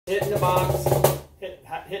hitting the box,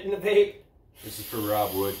 hitting the vape. This is for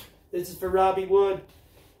Rob Wood. This is for Robbie Wood.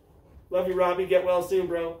 Love you, Robbie. Get well soon,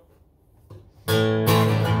 bro.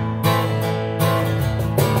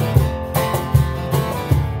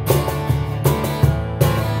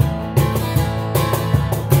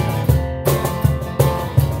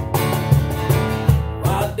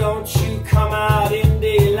 Why don't you come out in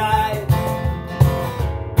daylight?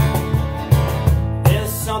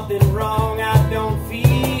 There's something wrong, I don't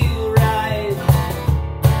feel right.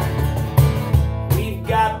 We've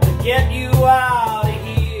got to get you out of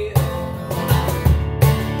here.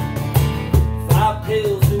 5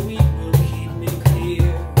 pills a week will keep me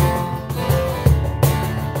clear.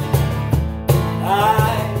 I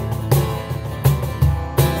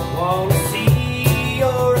wanna see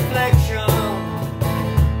your reflection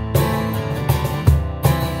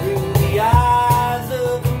through the eyes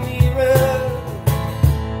of the mirror.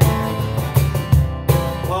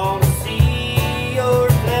 Wanna see your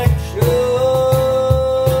reflection.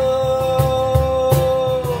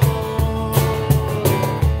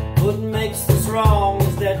 What makes this wrong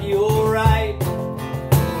is that you're right.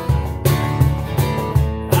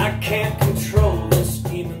 I can't control this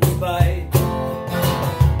demon's bite.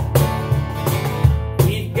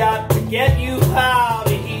 We've got to get you out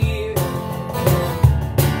of here.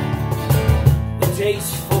 The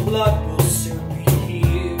taste for blood will soon be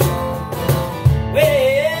here.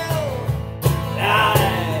 Well, I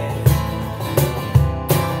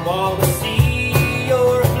wanna see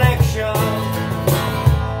your reflection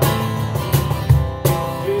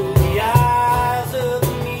through the eyes of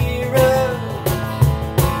the mirror.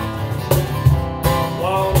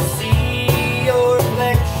 Wanna see your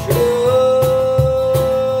reflection.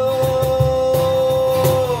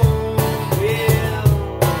 Well,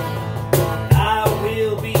 I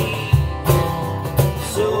will be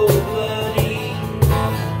so bloody.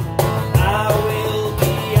 I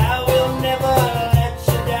will never let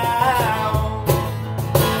you down.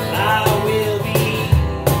 I will be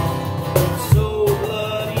so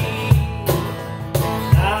bloody.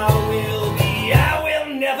 I will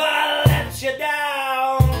never let you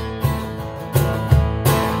down.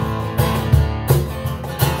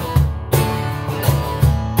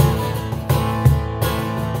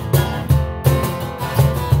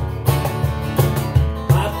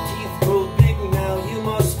 My teeth grow big now, you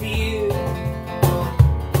must fear.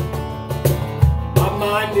 My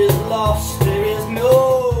mind is lost, there is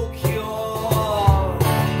no cure.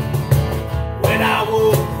 When I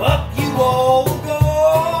woke up, you all were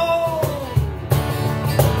gone.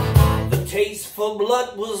 The taste for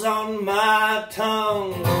blood was on my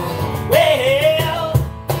tongue. Well,